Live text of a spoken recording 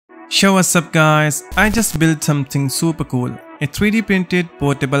Show what's up guys, I just built something super cool. A 3D printed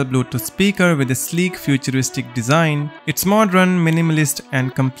portable Bluetooth speaker with a sleek futuristic design. It's modern, minimalist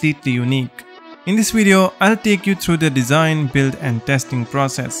and completely unique. In this video, I'll take you through the design, build and testing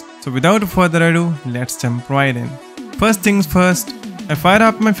process. So without further ado, let's jump right in. First things first, I fired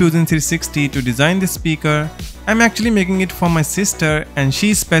up my Fusion 360 to design this speaker. I'm actually making it for my sister and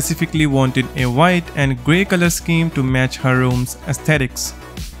she specifically wanted a white and grey color scheme to match her room's aesthetics.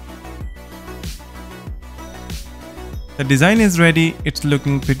 The design is ready, it's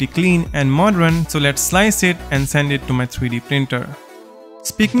looking pretty clean and modern, so let's slice it and send it to my 3D printer.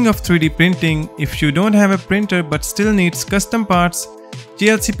 Speaking of 3D printing, if you don't have a printer but still needs custom parts,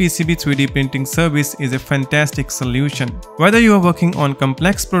 GLC PCB 3D printing service is a fantastic solution. Whether you are working on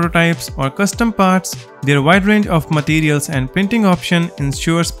complex prototypes or custom parts, their wide range of materials and printing option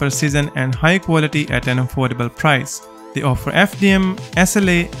ensures precision and high quality at an affordable price. They offer FDM,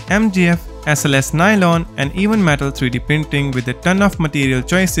 SLA, MGF, SLS nylon and even metal 3D printing with a ton of material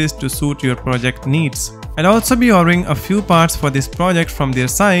choices to suit your project needs. I'll also be ordering a few parts for this project from their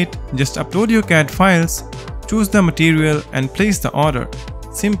site. Just upload your CAD files, choose the material and place the order.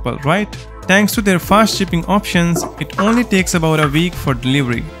 Simple, right? Thanks to their fast shipping options, it only takes about a week for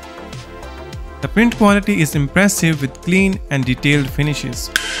delivery. The print quality is impressive with clean and detailed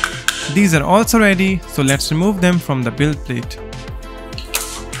finishes. These are also ready, so let's remove them from the build plate.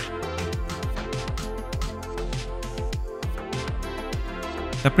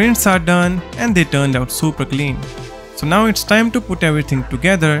 The prints are done and they turned out super clean. So now it's time to put everything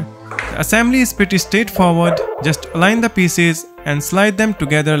together. The assembly is pretty straightforward, just align the pieces and slide them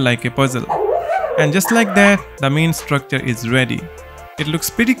together like a puzzle. And just like that, the main structure is ready. It looks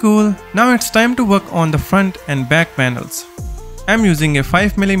pretty cool. Now it's time to work on the front and back panels. I'm using a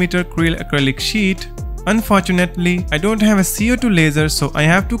 5mm acrylic sheet. Unfortunately, I don't have a CO2 laser, so I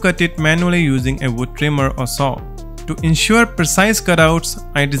have to cut it manually using a wood trimmer or saw. To ensure precise cutouts,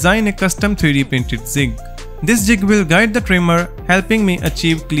 I designed a custom 3D printed jig. This jig will guide the trimmer, helping me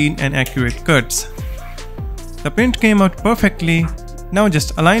achieve clean and accurate cuts. The print came out perfectly. Now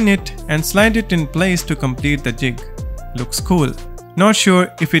just align it and slide it in place to complete the jig. Looks cool. Not sure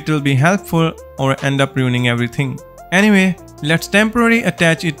if it will be helpful or end up ruining everything. Anyway, let's temporarily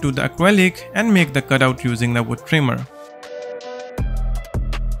attach it to the acrylic and make the cutout using the wood trimmer.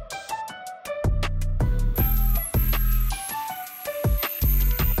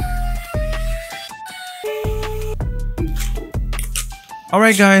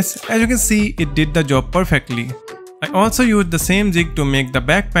 Alright guys, as you can see, it did the job perfectly. I also used the same jig to make the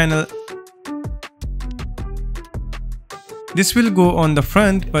back panel. This will go on the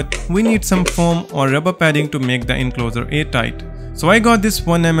front, but we need some foam or rubber padding to make the enclosure airtight. So I got this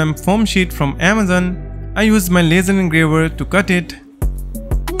 1mm foam sheet from Amazon. I used my laser engraver to cut it.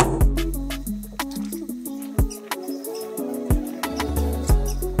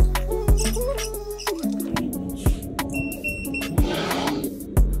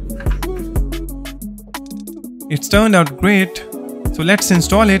 It's turned out great, so let's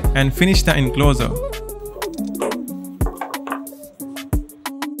install it and finish the enclosure.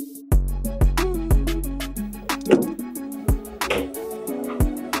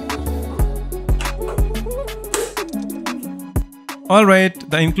 Alright,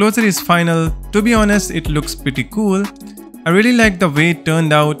 the enclosure is final. To be honest, it looks pretty cool. I really like the way it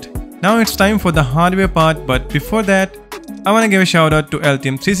turned out. Now it's time for the hardware part, but before that, I wanna give a shout out to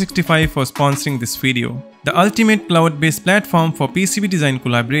Altium 365 for sponsoring this video. The ultimate cloud-based platform for PCB design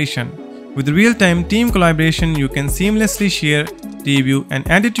collaboration. With real-time team collaboration, you can seamlessly share, review and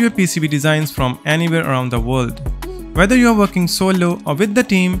edit your PCB designs from anywhere around the world. Whether you are working solo or with the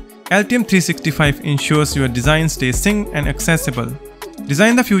team, Altium 365 ensures your design stays synced and accessible.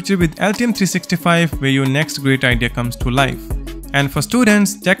 Design the future with Altium 365 where your next great idea comes to life. And for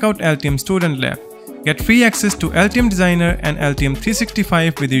students, check out Altium Student Lab. Get free access to Altium Designer and Altium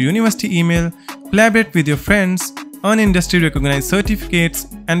 365 with your university email, collaborate with your friends, earn industry recognized certificates,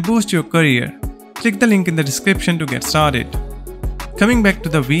 and boost your career. Click the link in the description to get started. Coming back to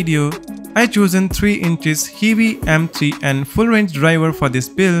the video, I chosen 3" HiVi M3N full range driver for this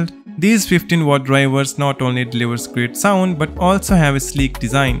build. These 15-watt drivers not only delivers great sound but also have a sleek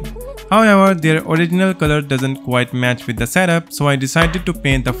design. However, their original color doesn't quite match with the setup, so I decided to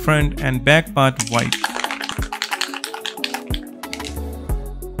paint the front and back part white.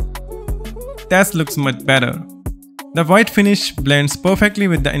 That looks much better. The white finish blends perfectly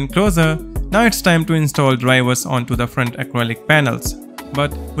with the enclosure. Now it's time to install drivers onto the front acrylic panels.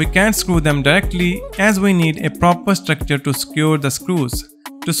 But we can't screw them directly as we need a proper structure to secure the screws.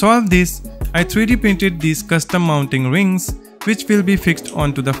 To solve this, I 3D printed these custom mounting rings. which will be fixed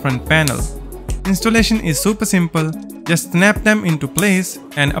onto the front panel. Installation is super simple, just snap them into place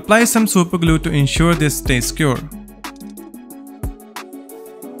and apply some super glue to ensure this stays secure.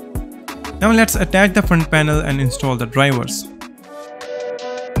 Now let's attach the front panel and install the drivers.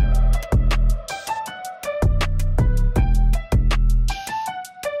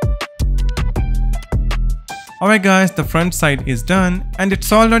 Alright guys, the front side is done and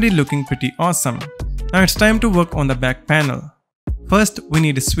it's already looking pretty awesome. Now it's time to work on the back panel. First we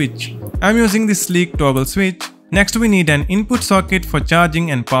need a switch. I'm using this sleek toggle switch. Next we need an input socket for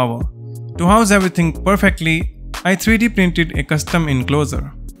charging and power. To house everything perfectly, I 3D printed a custom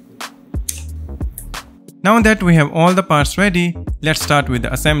enclosure. Now that we have all the parts ready, let's start with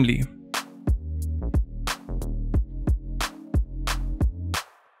the assembly.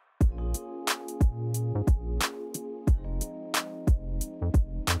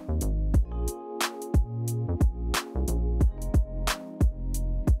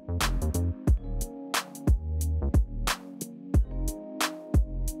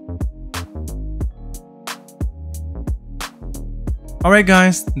 Alright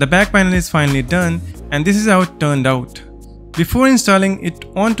guys, the back panel is finally done and this is how it turned out. Before installing it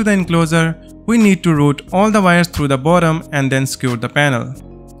onto the enclosure, we need to route all the wires through the bottom and then secure the panel.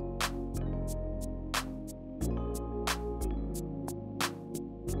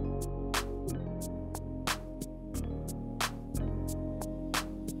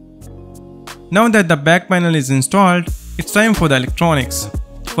 Now that the back panel is installed, it's time for the electronics.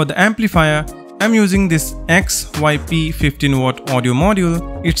 For the amplifier, I'm using this XYP 15W audio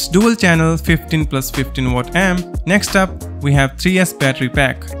module. It's dual channel 15 plus 15 watt amp. Next up, we have 3S battery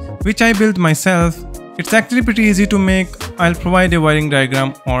pack, which I built myself. It's actually pretty easy to make. I'll provide a wiring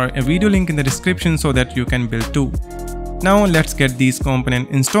diagram or a video link in the description so that you can build too. Now let's get these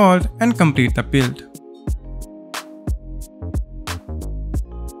components installed and complete the build.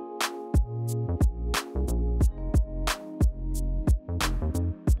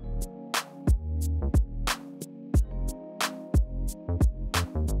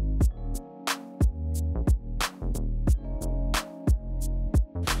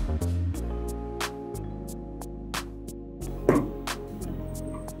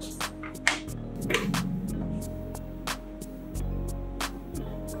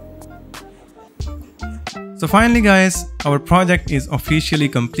 So finally guys, our project is officially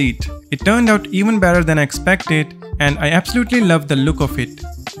complete. It turned out even better than I expected and I absolutely love the look of it.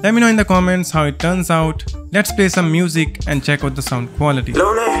 Let me know in the comments how it turns out. Let's play some music and check out the sound quality.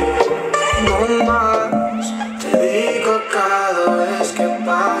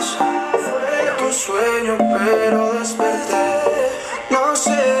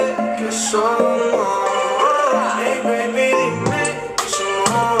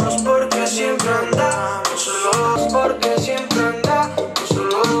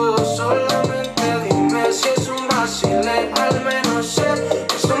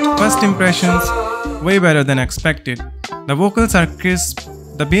 First impressions, way better than expected. The vocals are crisp,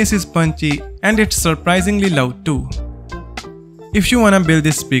 the bass is punchy, and it's surprisingly loud too. If you wanna build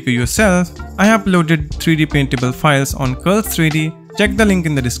this speaker yourself, I have uploaded 3D printable files on Curls 3D. Check the link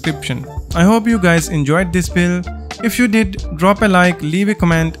in the description. I hope you guys enjoyed this build. If you did, drop a like, leave a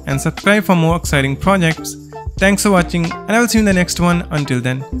comment, and subscribe for more exciting projects. Thanks for watching, and I will see you in the next one. Until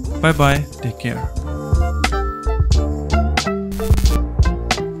then, bye bye, take care.